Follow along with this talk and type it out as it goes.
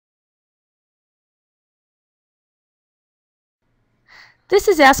This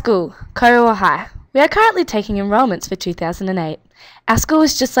is our school, Corowa High. We are currently taking enrolments for 2008. Our school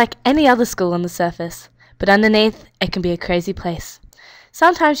is just like any other school on the surface, but underneath, it can be a crazy place.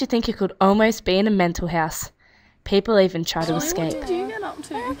 Sometimes you think you could almost be in a mental house. People even try to escape. What did you get up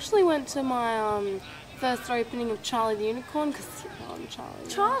to? I actually went to my first opening of Charlie the Unicorn because Charlie.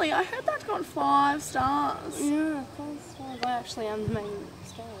 Charlie, I heard that got 5 stars. Yeah, 5 stars. I actually am the main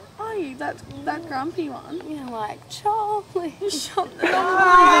star. Oh, you that grumpy one? Yeah, like Charlie. Shut up.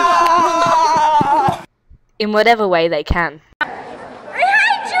 In whatever way they can. I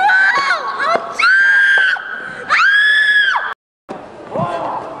hate you all!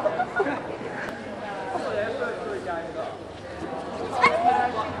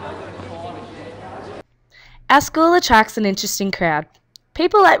 Our school attracts an interesting crowd.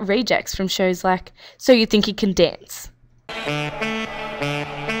 People like rejects from shows like So You Think You Can Dance. I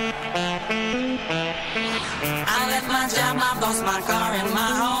left my job, my boss, my car, and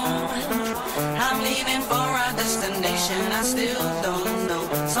my home. I'm leaving for a destination I still don't know.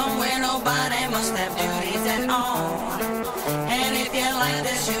 Somewhere nobody must have duties at all. And if you like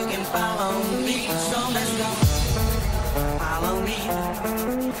this, you can follow me. So let's go. Follow me.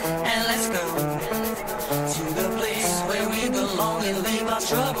 And let's go to the place where we belong and leave our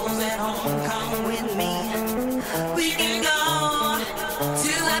troubles at home. Come with me. We can go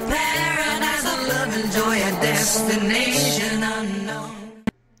to a paradise of love and joy, a destination unknown.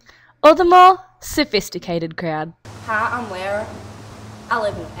 Or the more sophisticated crowd. Hi, I'm Lara. I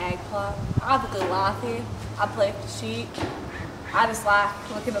live in an ag plot. I have a good life here. I play with the sheep. I just like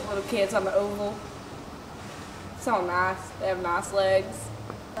looking at little kids on the oval. So nice. They have nice legs.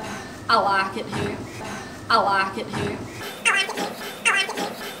 I like it here. I like it here.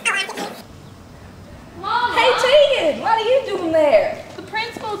 Mama, Hey Tegan, what are you doing there? the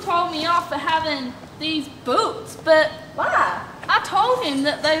principal told me off for having these boots, but Why? I told him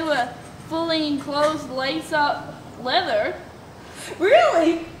that they were fully enclosed lace-up leather.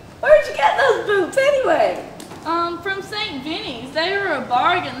 Really? Where'd you get those boots anyway? From St. Vinny's. They were a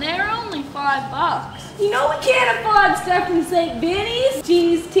bargain. They were only $5. You know we can't afford stuff from St. Vinny's.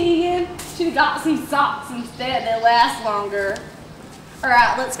 Jeez, Tegan. Should've got some socks instead. They last longer.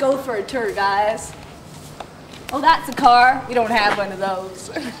 Alright, let's go for a tour, guys. Oh, that's a car. We don't have one of those.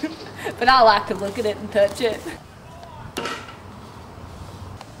 But I like to look at it and touch it.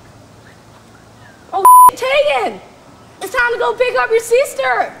 Oh, Tegan! It's time to go pick up your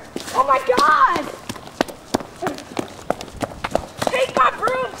sister! Oh my God! Take my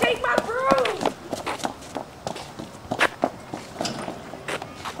broom! Take my broom!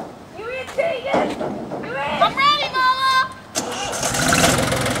 You in, Tegan? You in? I'm ready, Mama!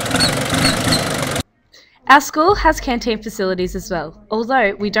 Our school has canteen facilities as well,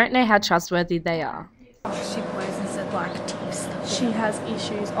 although we don't know how trustworthy they are. She poisons it like deep stuff. She has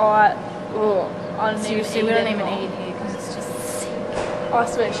issues. Seriously, we don't even eat here because it's just sick. I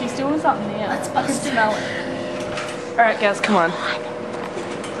swear, she's doing something now. Let's I can bust it. smell it. Alright, guys, come on.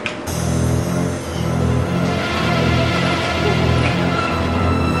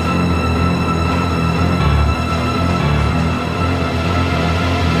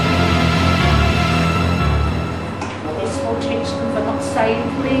 This whole change because I got saved,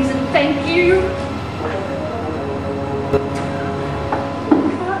 please, and thank you.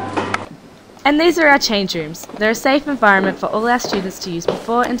 And these are our change rooms. They're a safe environment for all our students to use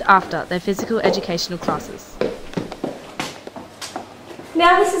before and after their physical educational classes.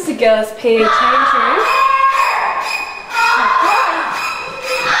 Now this is the girls' PE change room.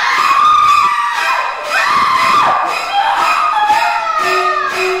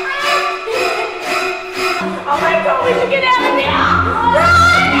 Oh my God, we should get out of here!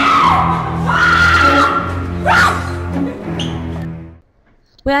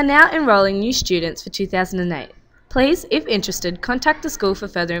 We are now enrolling new students for 2008. Please, if interested, contact the school for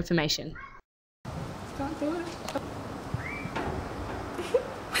further information. Can't do it.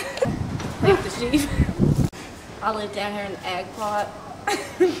 Take the sheep. I live down here in the ag plot.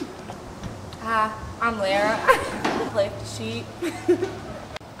 Hi, I'm Lara. I play with the sheep.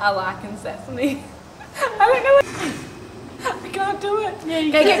 I like in sesame. I don't know what. I can't do it. Yeah,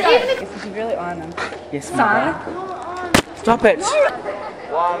 you can. If you really on them. Yes, ma'am. Stop it.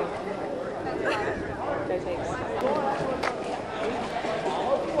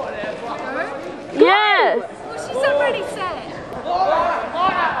 Yes! She's already said.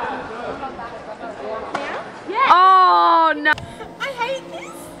 Oh no! I hate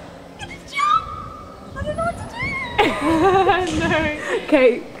this. It's a job. I don't know what to do. No. Okay.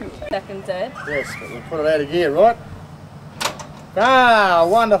 Second set. Yes, but we'll put it out again, right? Ah,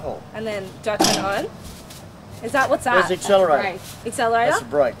 wonderful. And then judgment on. Is that what's that? Where's the accelerator? Brake. Accelerator? That's the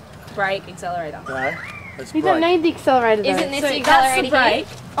brake. Brake, accelerator. No, that's You brake. don't need the accelerator though. Isn't this So the that's the accelerator here? brake.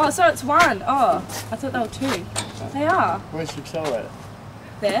 Oh, so it's one. Oh, I thought there were two. They are. Where's the accelerator?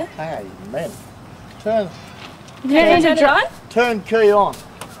 There. Hey, man. Turn Can you turn it on? turn key on.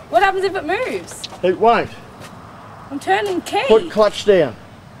 What happens if it moves? It won't. I'm turning key. Put clutch down.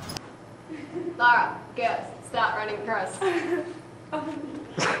 Lara, girls, start running across.